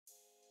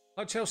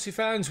Hi Chelsea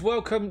fans,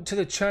 welcome to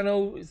the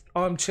channel.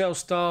 I'm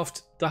Chels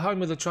Daft, the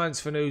home of the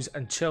transfer news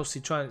and Chelsea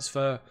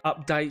transfer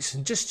updates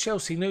and just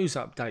Chelsea news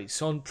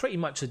updates on pretty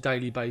much a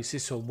daily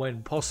basis or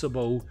when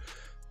possible.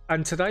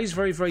 And today's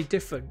very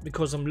different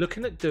because I'm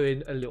looking at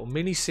doing a little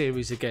mini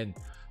series again.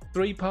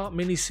 3-part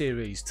mini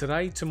series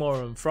today,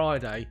 tomorrow and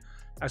Friday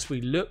as we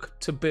look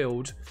to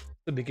build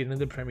the beginning of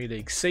the Premier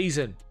League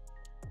season.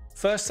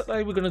 First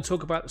today we're going to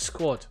talk about the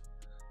squad.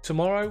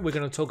 Tomorrow we're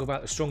going to talk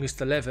about the strongest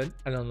 11,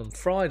 and on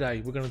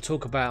Friday we're going to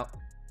talk about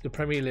the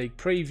Premier League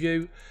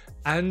preview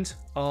and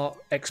our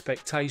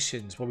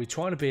expectations, where we're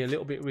trying to be a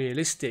little bit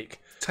realistic,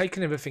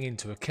 taking everything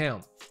into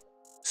account.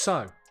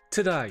 So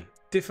today,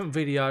 different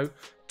video,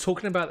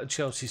 talking about the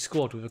Chelsea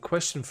squad with a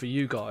question for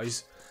you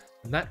guys,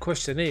 and that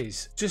question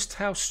is, just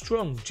how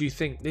strong do you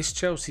think this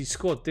Chelsea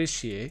squad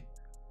this year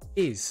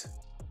is?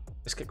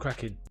 Let's get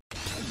cracking.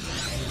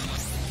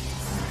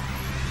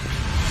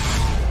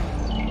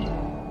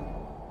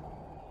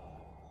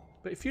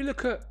 But if you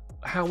look at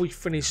how we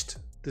finished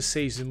the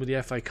season with the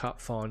FA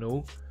Cup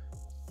final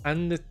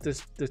and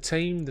the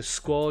team, the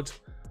squad,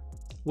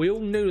 we all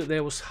knew that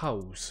there was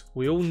holes.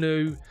 We all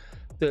knew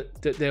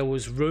that there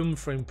was room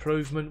for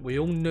improvement. We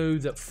all knew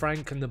that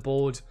Frank and the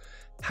board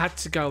had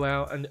to go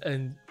out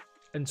and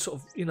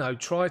sort of, you know,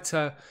 try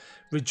to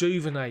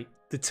rejuvenate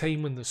the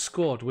team and the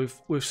squad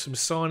with some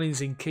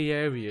signings in key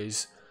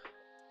areas.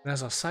 And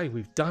as I say,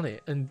 we've done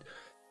it. And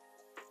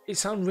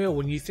it's unreal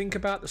when you think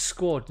about the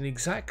squad and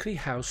exactly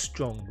how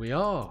strong we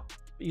are.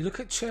 You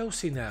look at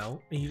Chelsea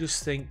now and you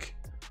just think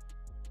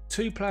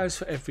 2 players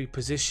for every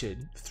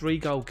position, 3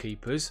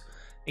 goalkeepers,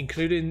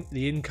 including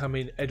the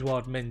incoming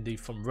Edouard Mendy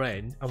from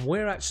Rennes, and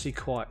we're actually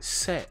quite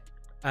set.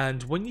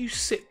 And when you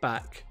sit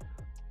back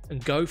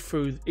and go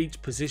through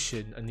each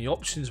position and the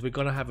options we're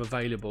going to have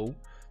available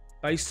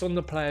based on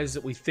the players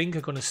that we think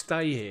are going to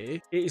stay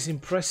here, it is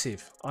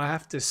impressive. I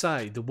have to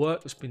say, the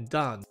work that's been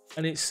done,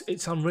 and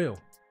it's unreal.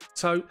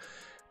 So,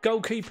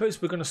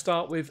 goalkeepers, we're going to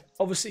start with,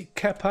 obviously,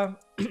 Kepa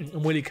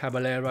and Willy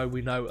Caballero,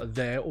 we know, are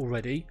there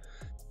already.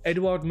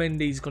 Edouard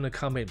Mendy is going to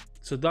come in.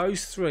 So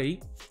those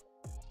 3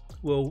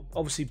 will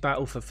obviously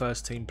battle for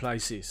first team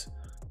places.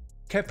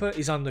 Kepa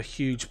is under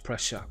huge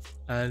pressure,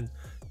 and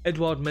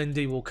Edouard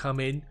Mendy will come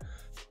in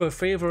for a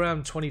fee of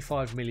around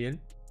 25 million.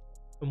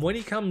 And when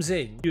he comes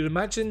in, you'd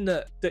imagine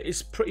that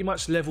it's pretty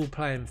much level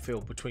playing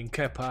field between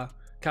Kepa,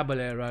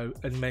 Caballero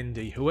and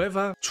Mendy.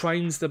 Whoever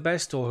trains the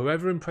best or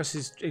whoever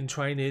impresses in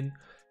training,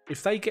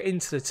 if they get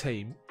into the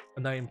team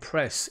and they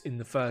impress in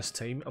the first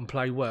team and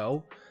play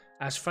well,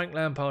 as Frank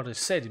Lampard has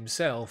said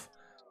himself,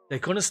 they're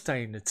going to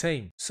stay in the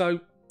team. So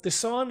the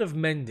sign of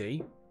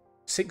Mendy,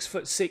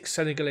 6'6"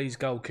 Senegalese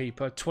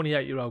goalkeeper,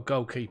 28-year-old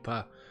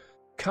goalkeeper,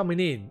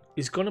 coming in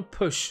is going to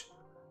push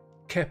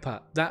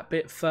Kepa that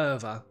bit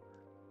further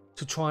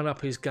to try and up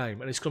his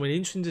game, and it's going to be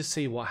interesting to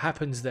see what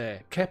happens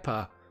there.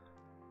 Kepa,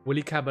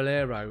 Willy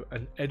Caballero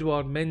and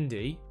Edouard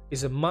Mendy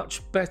is a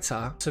much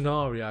better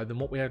scenario than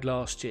what we had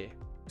last year.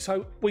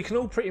 So we can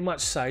all pretty much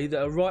say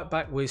that at right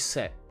back we're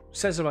set.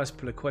 Cesar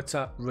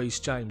Azpilicueta,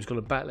 Reece James, got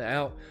to battle it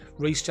out.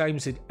 Reece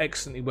James did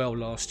excellently well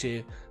last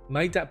year,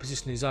 made that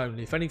position his own.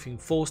 If anything,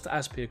 forced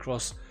Azpi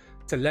across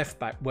to left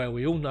back, where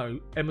we all know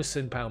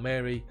Emerson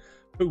Palmieri,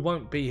 who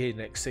won't be here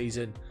next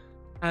season,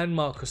 and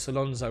Marcos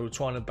Alonso were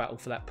trying to battle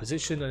for that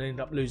position and end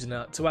up losing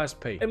out to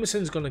Azpi.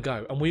 Emerson's going to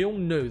go, and we all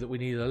knew that we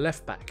needed a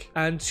left back.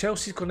 And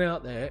Chelsea's gone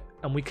out there,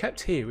 and we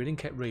kept hearing and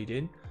kept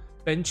reading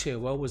Ben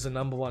Chilwell was the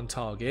 #1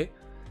 target.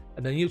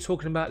 And then you're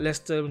talking about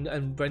Leicester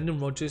and Brendan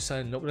Rodgers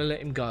saying not going to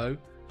let him go.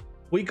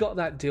 We got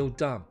that deal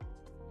done.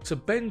 So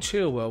Ben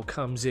Chilwell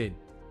comes in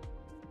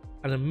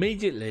and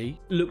immediately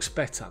looks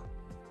better.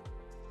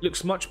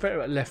 Looks much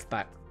better at left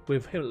back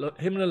with him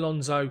and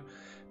Alonso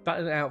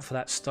battling it out for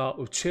that start,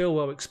 with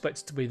Chilwell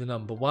expected to be the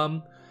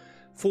 #1,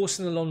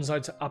 forcing Alonso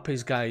to up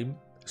his game,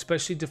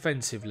 especially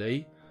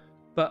defensively.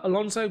 But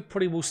Alonso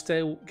probably will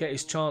still get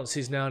his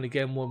chances now and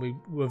again when we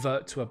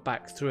revert to a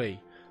back 3.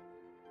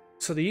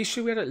 So the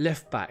issue we had at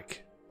left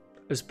back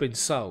has been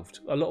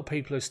solved. A lot of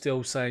people are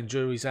still saying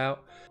jury's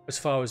out as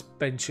far as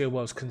Ben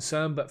Chilwell is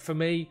concerned, but for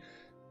me,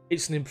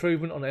 it's an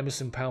improvement on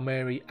Emerson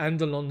Palmieri and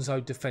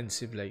Alonso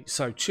defensively.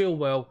 So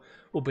Chilwell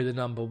will be the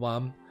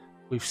 #1.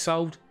 We've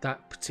solved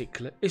that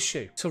particular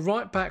issue. So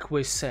right back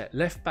we're set,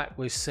 left back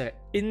we're set.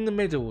 In the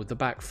middle of the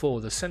back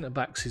 4, the centre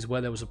backs is where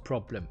there was a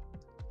problem.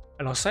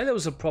 And I say there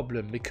was a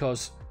problem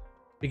because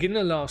beginning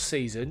of last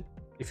season,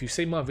 if you've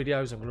seen my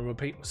videos, I'm going to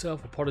repeat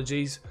myself,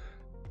 apologies.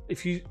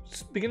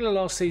 Beginning of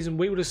last season,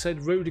 we would have said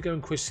Rudiger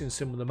and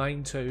Christensen were the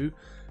main 2,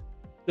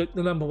 the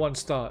 #1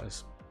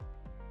 starters.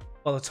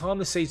 By the time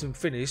the season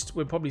finished,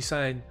 we're probably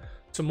saying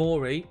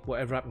Tomori,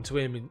 whatever happened to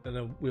him,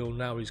 and we all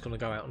know he's going to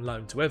go out on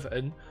loan to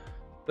Everton.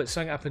 But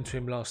something happened to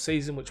him last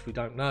season, which we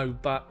don't know,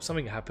 but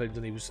something happened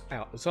and he was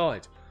out the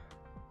side.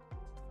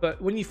 But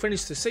when you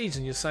finish the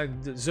season, you're saying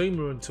that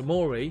Zuma and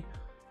Tomori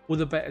were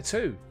the better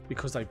 2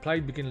 because they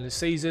played beginning of the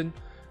season,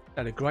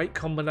 they had a great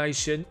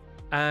combination,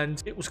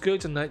 and it was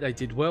good and they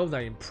did well,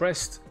 they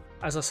impressed.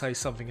 As I say,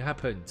 something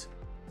happened.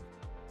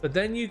 But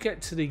then you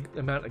get to the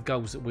amount of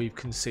goals that we've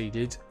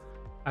conceded,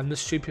 and the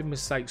stupid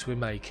mistakes we're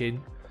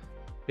making,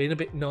 being a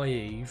bit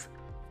naive,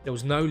 there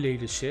was no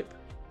leadership.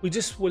 We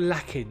just were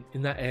lacking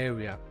in that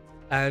area.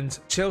 And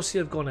Chelsea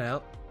have gone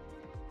out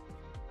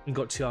and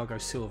got Thiago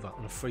Silva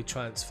on a free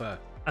transfer.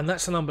 And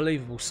that's an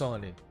unbelievable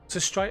signing. So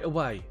straight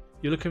away,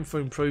 you're looking for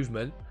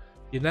improvement.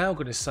 You're now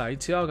going to say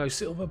Thiago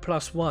Silva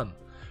 +1.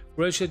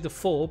 Whereas you had the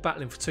 4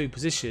 battling for 2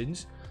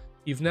 positions,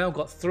 you've now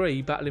got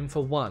 3 battling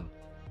for 1.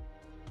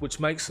 Which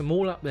makes them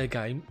all up their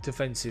game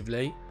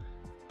defensively.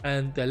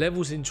 And their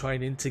levels in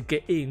training to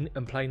get in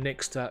and play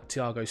next to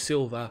Thiago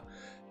Silva.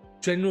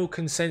 General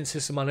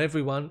consensus among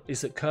everyone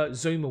is that Kurt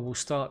Zouma will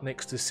start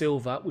next to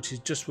Silva, which is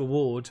just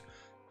reward.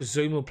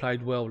 Zouma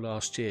played well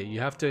last year. You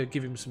have to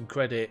give him some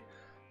credit.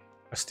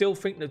 I still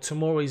think that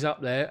Tomori's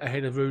up there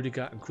ahead of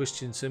Rudiger and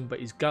Christensen, but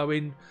he's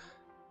going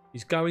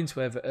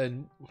to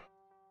Everton.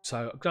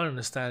 So I don't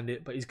understand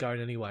it, but he's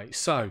going anyway.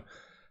 So,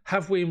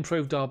 have we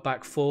improved our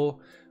back 4?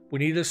 We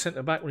need a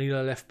centre back, we need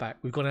a left back.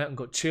 We've gone out and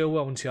got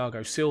Chilwell and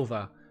Thiago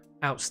Silva.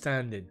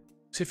 Outstanding.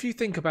 So if you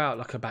think about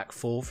like a back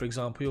 4, for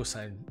example, you're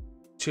saying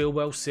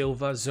Chilwell,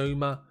 Silva,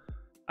 Zouma,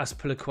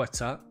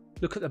 Azpilicueta.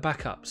 Look at the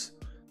backups.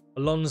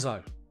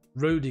 Alonso,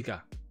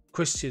 Rudiger,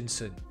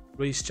 Christensen,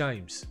 Reece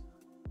James.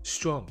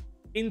 Strong.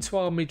 Into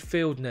our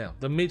midfield now.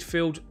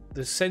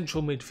 The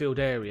central midfield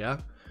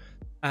area.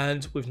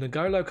 And with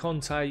N'Golo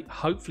Kanté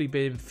hopefully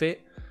being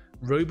fit,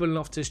 Ruben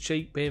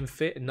Loftus-Cheek being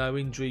fit and no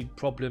injury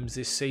problems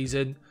this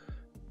season,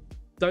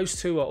 those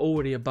 2 are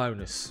already a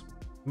bonus.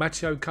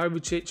 Mateo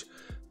Kovacic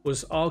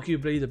was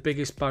arguably the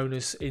biggest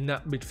bonus in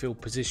that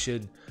midfield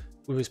position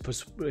with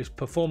his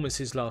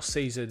performances last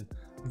season,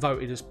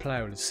 voted as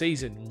player of the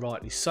season, and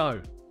rightly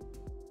so.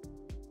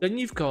 Then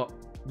you've got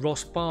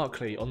Ross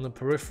Barkley on the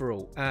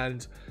peripheral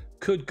and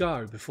could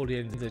go before the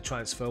end of the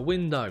transfer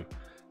window.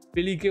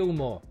 Billy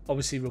Gilmore,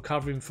 obviously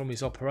recovering from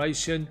his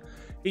operation.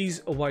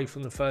 He's away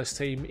from the first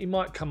team. He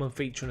might come and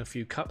feature in a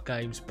few cup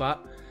games,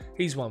 but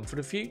he's one for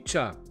the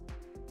future.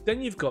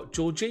 Then you've got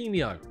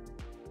Jorginho.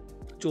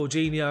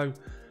 Jorginho,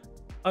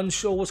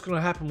 unsure what's going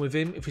to happen with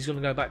him, if he's going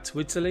to go back to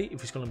Italy,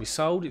 if he's going to be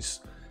sold. It's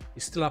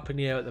still up in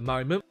the air at the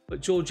moment,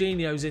 but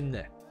Jorginho's in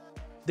there.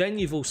 Then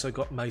you've also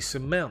got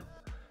Mason Mount.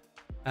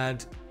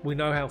 And we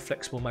know how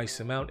flexible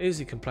Mason Mount is.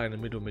 He can play in the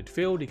middle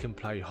midfield, he can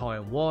play high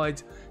and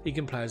wide, he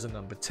can play as a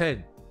number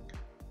 10.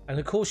 And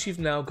of course you've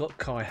now got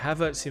Kai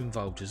Havertz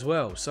involved as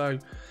well. So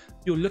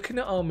you're looking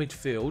at our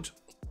midfield,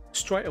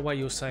 straight away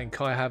you're saying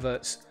Kai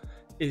Havertz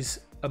is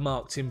a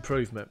marked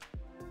improvement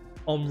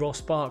on Ross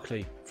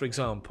Barkley, for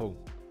example.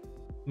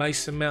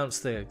 Mason Mount's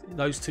there,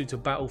 those 2 to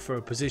battle for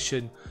a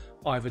position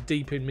either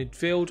deep in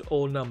midfield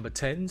or number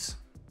 10s.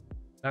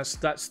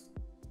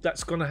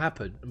 That's going to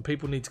happen, and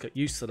people need to get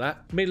used to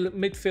that.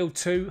 Midfield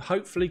 2,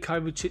 hopefully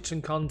Kovacic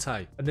and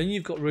Kanté. And then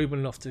you've got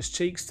Ruben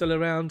Loftus-Cheek still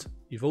around.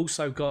 You've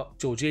also got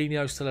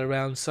Jorginho still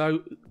around.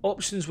 So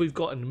options we've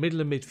got in the middle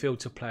of midfield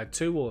to play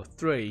 2 or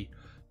 3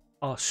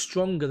 are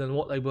stronger than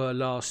what they were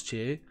last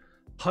year.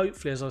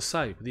 Hopefully, as I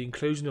say, with the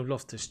inclusion of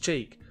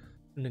Loftus-Cheek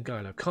and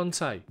N'Golo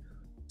Kanté.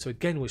 So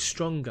again, we're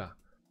stronger,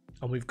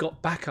 and we've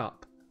got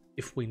backup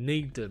if we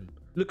need them.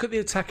 Look at the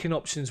attacking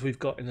options we've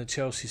got in the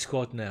Chelsea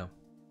squad now.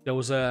 There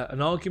was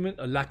an argument,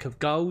 a lack of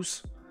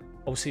goals.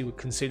 Obviously, we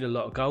conceded a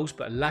lot of goals,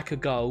 but a lack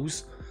of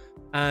goals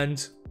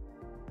and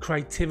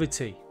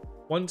creativity.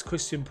 Once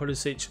Christian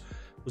Pulisic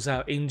was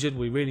out injured,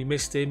 we really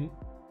missed him.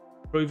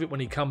 Prove it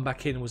when he come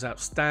back in, was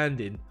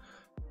outstanding.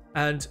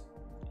 And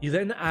you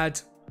then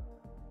add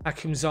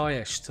Hakim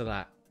Ziyech to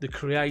that, the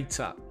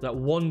creator, that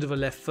wand of a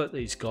left foot that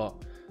he's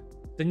got.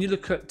 Then you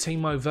look at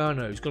Timo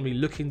Werner, who's going to be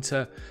looking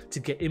to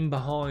get in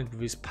behind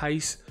with his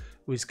pace,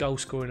 with his goal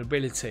scoring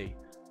ability.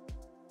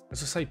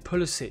 As I say,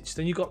 Pulisic.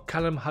 Then you've got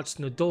Callum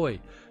Hudson-Odoi.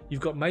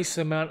 You've got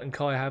Mason Mount and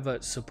Kai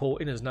Havertz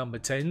supporting as number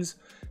 10s,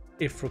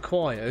 if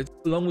required,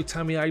 along with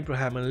Tammy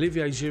Abraham and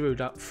Olivier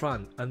Giroud up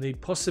front. And the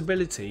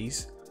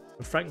possibilities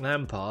of Frank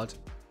Lampard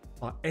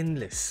are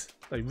endless.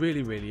 They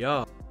really, really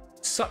are.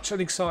 Such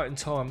an exciting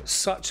time,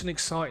 such an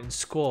exciting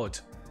squad.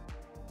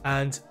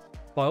 And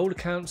by all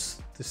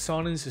accounts, the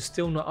signings are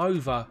still not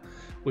over,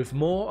 with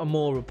more and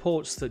more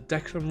reports that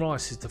Declan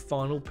Rice is the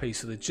final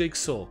piece of the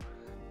jigsaw.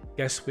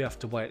 Guess we have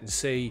to wait and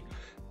see.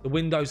 The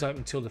window's open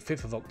until the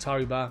 5th of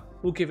October.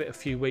 We'll give it a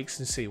few weeks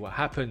and see what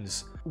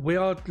happens. We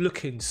are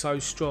looking so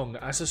strong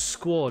as a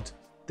squad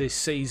this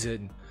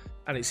season,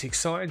 and it's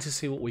exciting to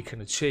see what we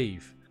can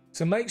achieve.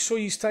 So make sure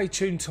you stay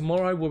tuned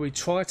tomorrow, where we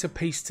try to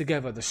piece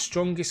together the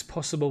strongest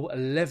possible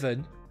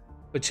 11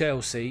 for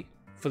Chelsea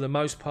for the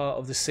most part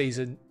of the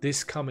season,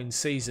 this coming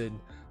season.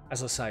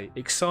 As I say,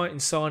 exciting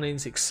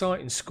signings,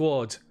 exciting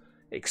squad,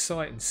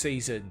 exciting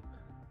season.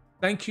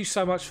 Thank you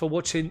so much for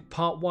watching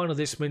part 1 of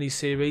this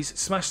mini-series.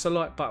 Smash the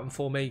like button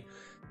for me,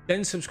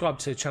 then subscribe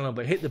to the channel,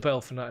 but hit the bell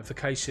for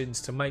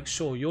notifications to make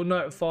sure you're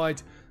notified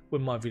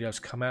when my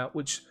videos come out,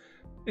 which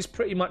is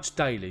pretty much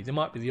daily. There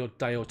might be the odd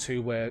day or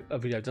two where a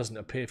video doesn't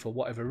appear for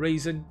whatever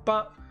reason,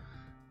 but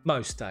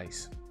most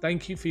days.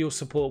 Thank you for your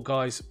support,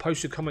 guys.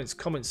 Post your comments,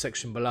 comment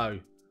section below.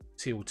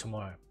 See you all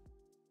tomorrow.